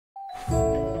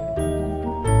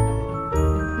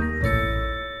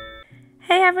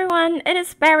everyone, it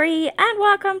is Berry and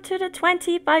welcome to the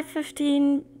 20 by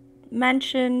 15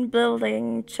 mansion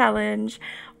building challenge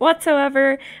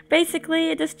whatsoever.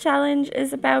 Basically, this challenge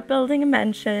is about building a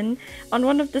mansion on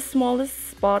one of the smallest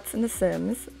spots in The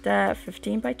Sims, the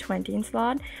 15 by 20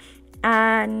 slot,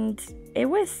 and it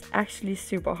was actually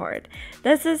super hard.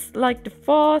 This is like the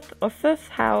fourth or fifth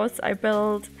house I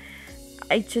built.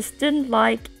 I just didn't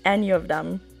like any of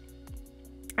them.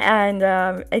 And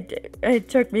it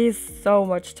took me so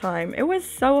much time. It was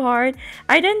so hard.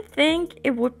 I didn't think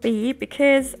it would be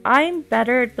because I'm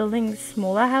better at building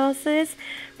smaller houses,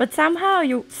 but somehow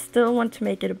you still want to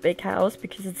make it a big house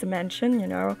because it's a mansion, you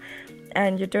know,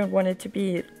 and you don't want it to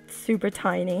be super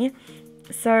tiny.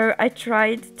 So I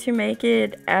tried to make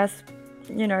it as,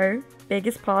 you know, big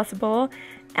as possible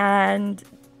and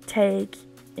take,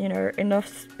 you know, enough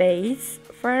space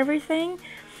for everything.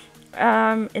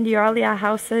 In the earlier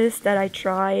houses that I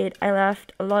tried, I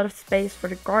left a lot of space for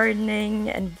the gardening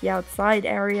and the outside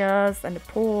areas and the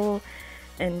pool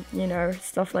and, you know,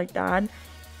 stuff like that.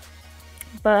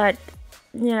 But,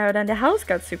 you know, then the house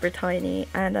got super tiny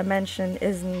and the mansion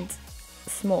isn't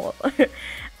small.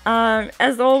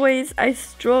 As always, I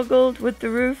struggled with the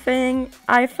roofing.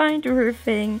 I find the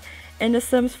roofing in The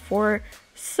Sims 4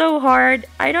 so hard.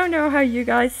 I don't know how you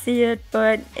guys see it,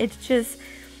 but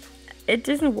it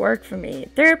doesn't work for me.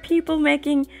 There are people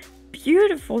making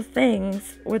beautiful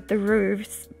things with the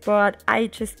roofs, but I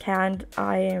just can't.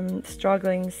 I am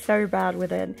struggling so bad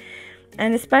with it.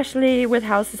 And especially with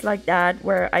houses like that,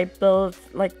 where I build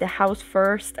like the house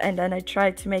first and then I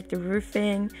try to make the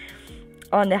roofing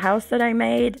on the house that I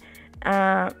made.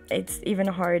 It's even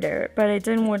harder, but I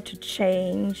didn't want to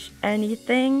change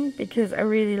anything because I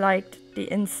really liked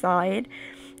the inside.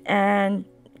 And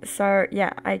so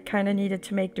yeah, I kind of needed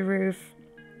to make the roof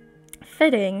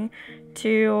fitting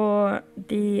to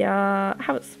the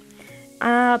house.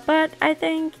 But I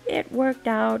think it worked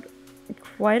out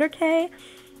quite okay.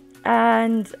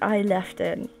 And I left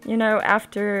it, you know,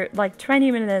 after like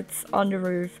 20 minutes on the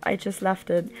roof, I just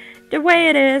left it the way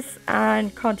it is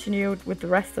and continued with the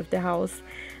rest of the house.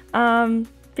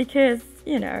 Because,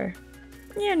 you know,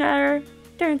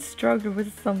 don't struggle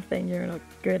with something you're not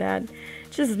good at.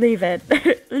 Just leave it.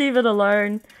 Leave it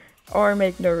alone or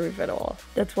make no roof at all.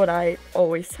 That's what I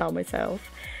always tell myself.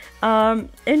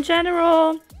 In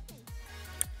general,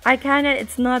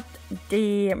 it's not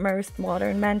the most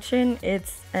modern mansion.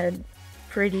 It's a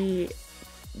pretty,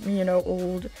 you know,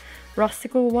 old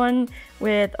rustical one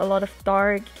with a lot of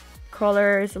dark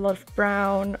colors, a lot of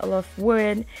brown, a lot of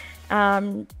wood.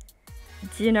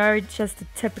 You know, just a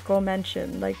typical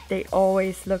mansion like they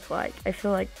always look like. I feel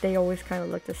like they always kind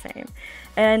of look the same.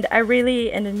 And I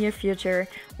really, in the near future,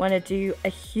 want to do a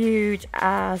huge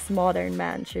ass modern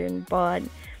mansion, but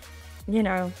you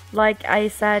know, like I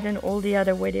said in all the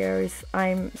other videos,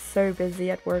 I'm so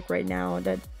busy at work right now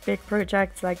that big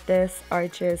projects like this are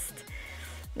just,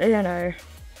 you know,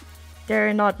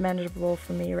 they're not manageable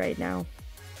for me right now.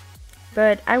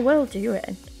 But I will do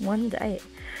it one day.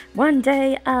 One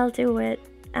day I'll do it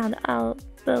and I'll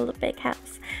build a big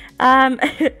house. On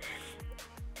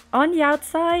the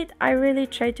outside, I really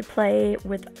try to play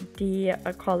with the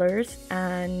colors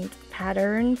and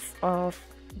patterns of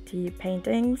the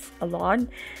paintings a lot.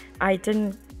 I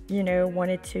didn't, you know,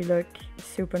 want it to look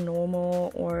super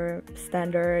normal or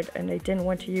standard, and I didn't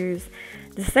want to use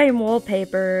the same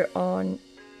wallpaper on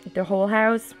the whole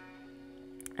house.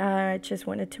 I just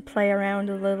wanted to play around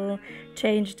a little,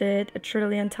 changed it a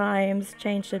trillion times,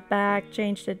 changed it back,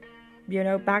 changed it, you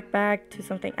know, back to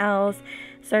something else,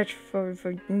 search for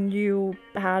new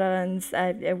patterns.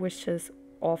 It was just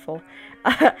awful.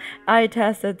 I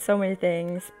tested so many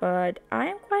things, but I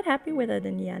am quite happy with it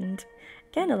in the end.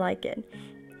 Kind of like it.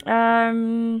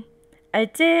 I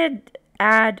did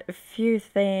add a few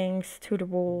things to the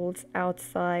walls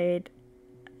outside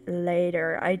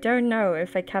later. I don't know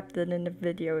if I kept it in the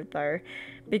video though,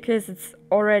 because it's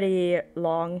already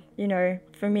long. You know,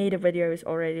 for me the video is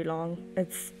already long.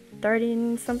 It's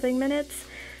 13 something minutes.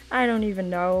 I don't even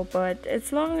know, but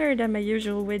it's longer than my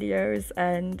usual videos,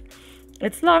 and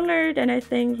it's longer than I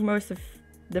think most of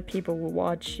the people will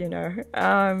watch, you know.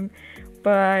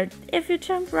 But if you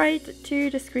jump right to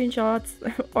the screenshots,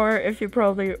 or if you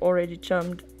probably already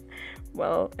jumped,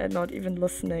 well, and not even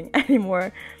listening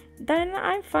anymore, then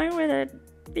I'm fine with it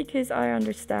because I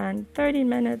understand 30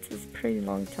 minutes is a pretty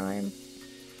long time.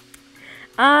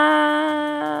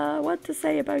 What to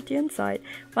say about the inside?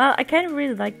 Well, I kind of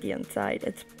really like the inside.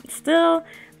 It's still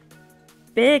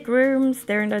big rooms.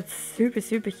 They're not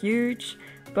super huge,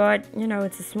 but you know,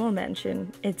 it's a small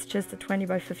mansion. It's just a 20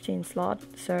 by 15 slot,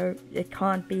 so it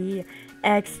can't be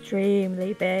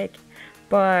extremely big.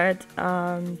 but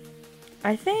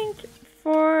I think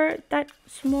for that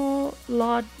small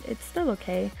lot, it's still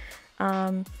okay.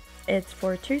 It's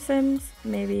for 2 Sims,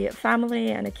 maybe a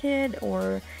family and a kid,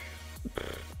 or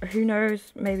who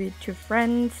knows, maybe 2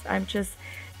 friends. I'm just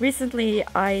recently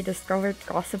I discovered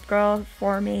Gossip Girl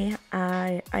for me.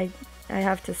 I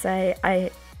have to say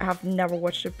I have never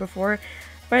watched it before,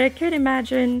 but I could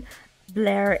imagine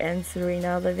Blair and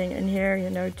Serena living in here, you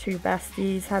know, 2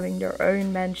 besties having their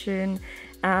own mansion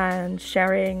and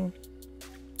sharing,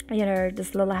 you know,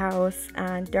 this little house.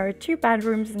 And there are 2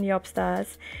 bedrooms in the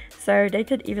upstairs, so they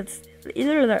could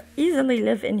easily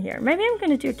live in here. Maybe I'm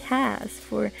gonna do a cast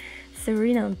for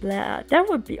Serena and Blair. That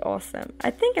would be awesome.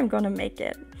 I think I'm gonna make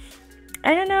it.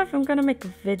 I don't know if I'm gonna make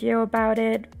a video about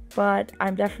it, but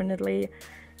I'm definitely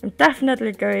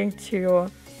going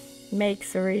to make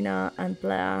Serena and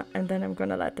Blair, and then I'm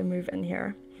gonna let them move in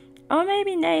here. Or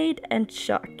maybe Nate and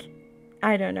Chuck.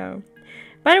 I don't know.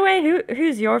 By the way,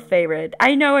 who's your favorite?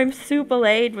 I know I'm super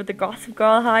late with the Gossip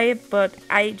Girl hype, but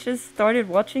I just started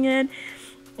watching it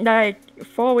like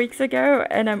 4 weeks ago,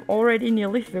 and I'm already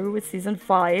nearly through with season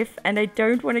 5, and I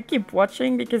don't want to keep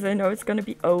watching because I know it's gonna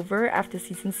be over after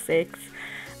season 6.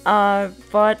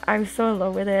 But I'm so in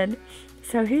love with it.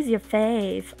 So who's your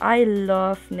fave? I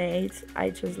love Nate.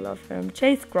 I just love him.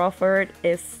 Chase Crawford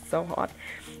is so hot.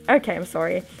 Okay, I'm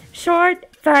sorry. Short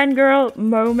fangirl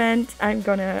moment. I'm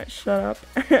gonna shut up.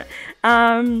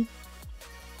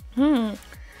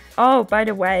 Oh, by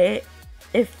the way,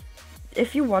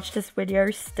 if you watch this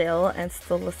video still and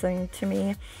still listening to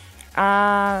me,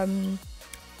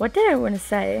 what did I want to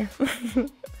say?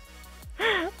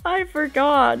 I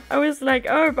forgot. I was like,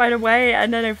 oh, by the way,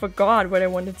 and then I forgot what I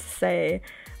wanted to say.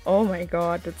 Oh my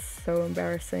god, that's so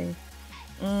embarrassing.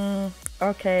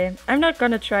 Okay, I'm not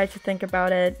gonna try to think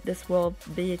about it. This will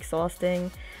be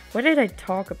exhausting. What did I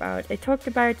talk about? I talked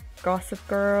about Gossip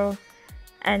Girl,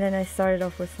 and then I started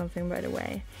off with something, by the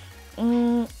way.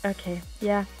 Okay,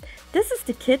 yeah. This is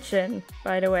the kitchen,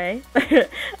 by the way.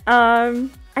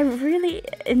 I really,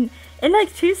 in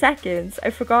like 2 seconds, I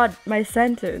forgot my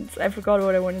sentence. I forgot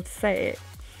what I wanted to say.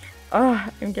 Oh,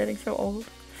 I'm getting so old.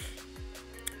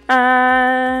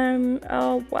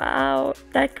 Oh wow,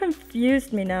 that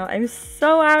confused me now. I'm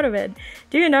so out of it.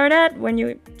 Do you know that when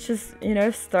you just, you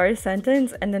know, start a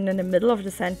sentence and then in the middle of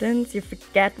the sentence you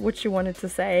forget what you wanted to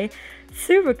say?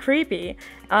 Super creepy.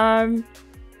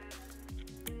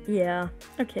 Yeah,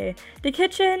 okay. The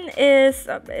kitchen is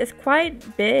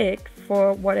quite big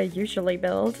for what I usually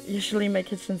build. Usually my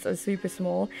kitchens are super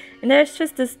small. And there's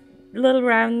just this little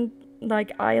round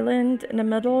like island in the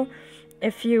middle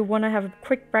if you want to have a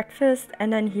quick breakfast,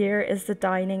 and then here is the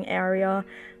dining area.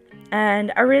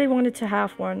 And I really wanted to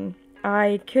have one.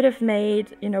 I could have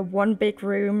made, you know, one big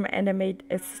room, and I made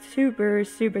a super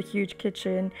huge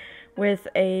kitchen with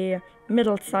a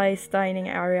middle-sized dining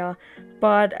area,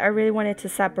 but I really wanted to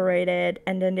separate it.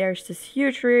 And then there's this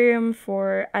huge room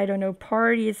for, I don't know,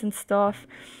 parties and stuff,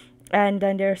 and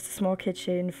then there's the small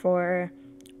kitchen for,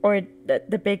 or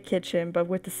the big kitchen, but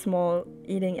with the small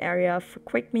eating area for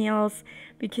quick meals,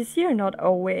 because you're not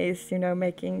always, you know,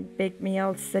 making big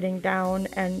meals, sitting down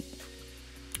and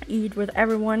eat with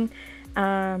everyone.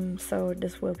 So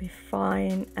this will be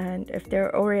fine. And if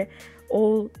they're already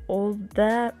all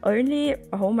there only,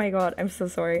 oh my god, I'm so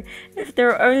sorry, if there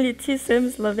are only 2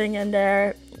 Sims living in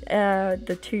there,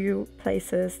 the 2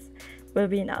 places will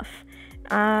be enough.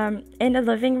 In the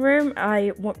living room,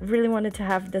 I really wanted to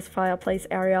have this fireplace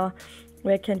area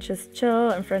where you can just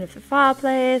chill in front of the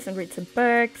fireplace and read some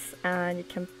books, and you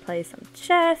can play some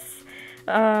chess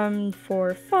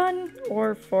for fun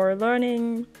or for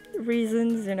learning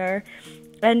reasons, you know.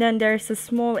 And then there's a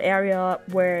small area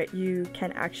where you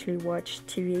can actually watch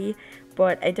TV,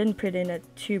 but I didn't put in a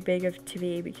too big of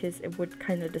TV because it would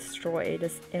kind of destroy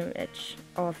this image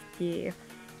of the,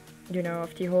 you know,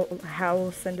 of the whole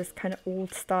house and this kind of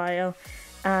old style.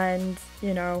 And,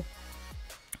 you know,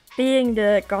 being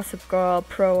the Gossip Girl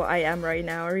pro I am right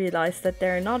now, I realized that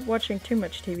they're not watching too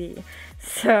much TV.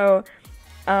 So,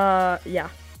 yeah,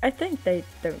 I think they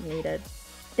don't need it.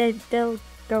 They'll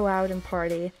go out and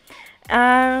party.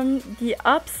 The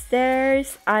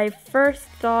upstairs, I first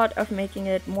thought of making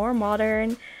it more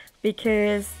modern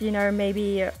because, you know,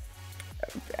 maybe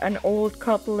an old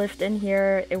couple lived in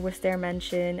here, it was their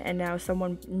mansion, and now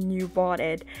someone new bought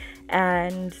it,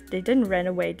 and they didn't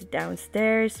renovate the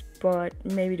downstairs, but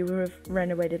maybe they would have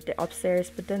renovated the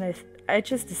upstairs, but then I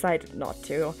just decided not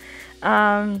to,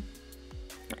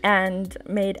 and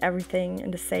made everything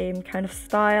in the same kind of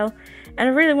style. And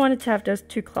I really wanted to have those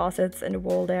 2 closets in the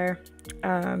wall there,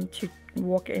 to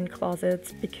walk-in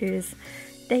closets because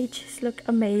they just look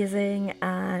amazing,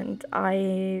 and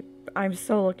I'm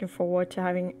so looking forward to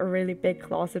having a really big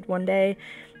closet one day.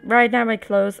 Right now my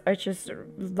clothes are just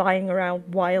lying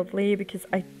around wildly because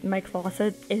my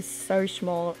closet is so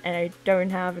small and I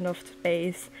don't have enough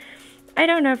space. I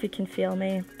don't know if you can feel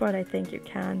me, but I think you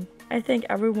can. I think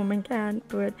every woman can,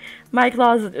 but my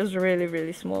closet is really,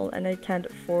 really small and I can't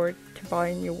afford to buy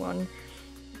a new one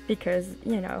because,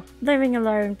 you know, living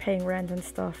alone, paying rent and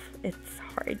stuff, it's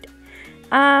hard.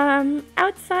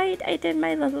 Outside I did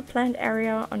my little plant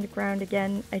area on the ground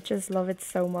again. I just love it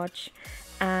so much.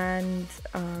 And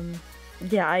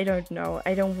yeah, I don't know,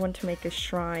 I don't want to make a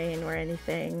shrine or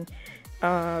anything,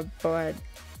 but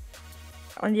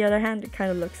on the other hand it kind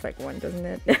of looks like one, doesn't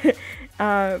it?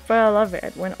 But I love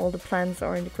it when all the plants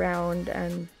are in the ground,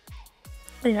 and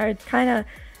you know, it kind of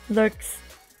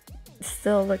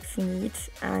still looks neat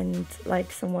and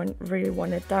like someone really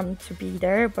wanted them to be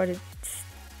there, but it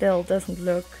still doesn't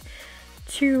look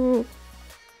too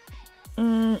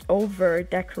over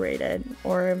decorated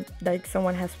or like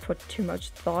someone has put too much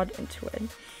thought into it.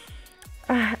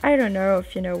 I don't know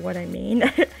if you know what I mean.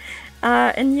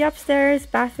 In the upstairs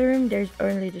bathroom there's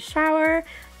only the shower,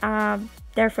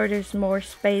 therefore there's more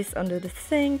space under the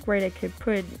sink where they could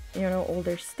put, you know, all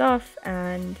their stuff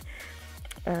and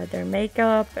their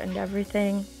makeup and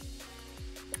everything.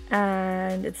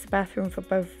 And it's a bathroom for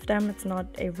both of them, it's not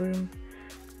a room,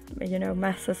 you know,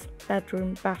 master's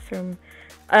bedroom, bathroom.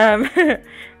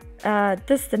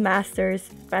 This is the master's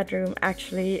bedroom.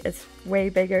 Actually, it's way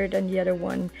bigger than the other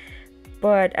one,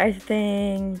 but I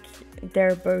think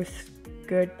they're both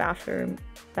good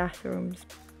bedrooms,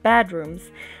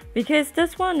 because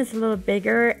this one is a little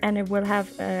bigger and it will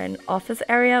have an office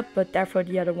area, but therefore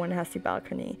the other one has the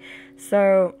balcony.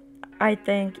 So I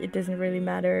think it doesn't really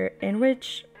matter in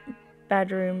which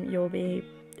bedroom you'll be,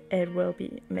 it will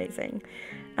be amazing.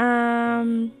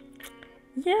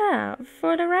 Yeah,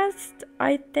 for the rest,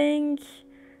 I think,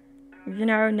 you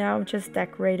know, now I'm just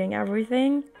decorating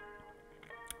everything.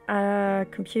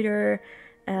 Computer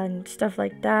and stuff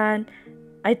like that.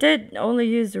 I did only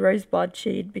use the rosebud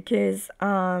sheet because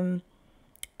I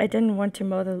didn't want to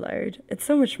motherload. It's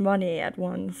so much money at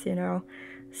once, you know.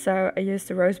 So I used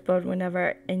the rosebud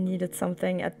whenever I needed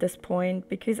something at this point,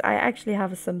 because I actually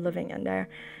have a sim living in there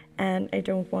and I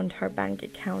don't want her bank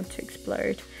account to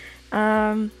explode.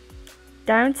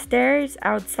 Downstairs,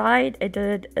 outside, I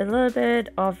did a little bit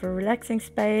of a relaxing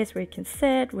space where you can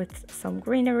sit with some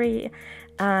greenery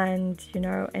and, you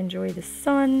know, enjoy the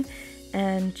sun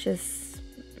and just,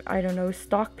 I don't know,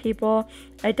 stalk people.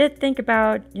 I did think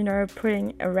about, you know,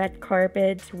 putting a red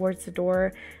carpet towards the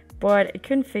door, but I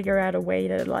couldn't figure out a way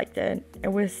that I liked it.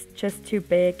 It was just too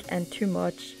big and too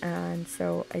much, and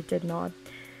so I did not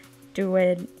do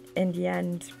it in the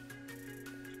end.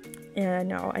 Yeah,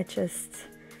 no, I just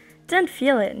didn't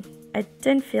feel it. I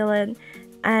didn't feel it.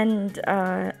 And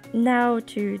now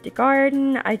to the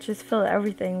garden, I just fill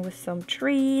everything with some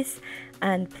trees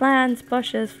and plants,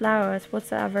 bushes, flowers,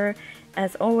 whatsoever.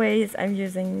 As always, I'm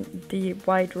using the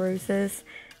white roses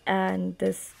and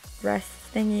this grass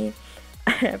thingy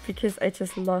because I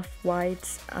just love white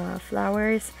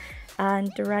flowers,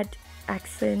 and the red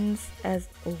accents as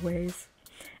always.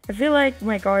 I feel like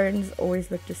my gardens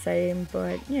always look the same,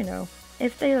 but you know,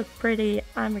 if they look pretty,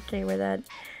 I'm okay with it.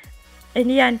 In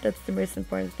the end, that's the most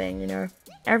important thing, you know.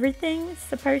 Everything's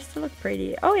supposed to look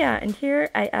pretty. Oh yeah, and here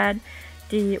I add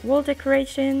the wall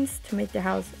decorations to make the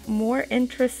house more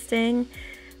interesting.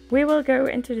 We will go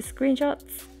into the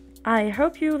screenshots. I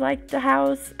hope you liked the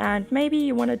house and maybe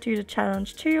you want to do the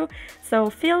challenge too. So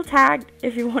feel tagged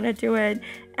if you want to do it.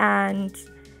 And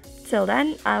till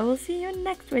then, I will see you in the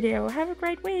next video. Have a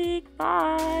great week.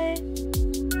 Bye.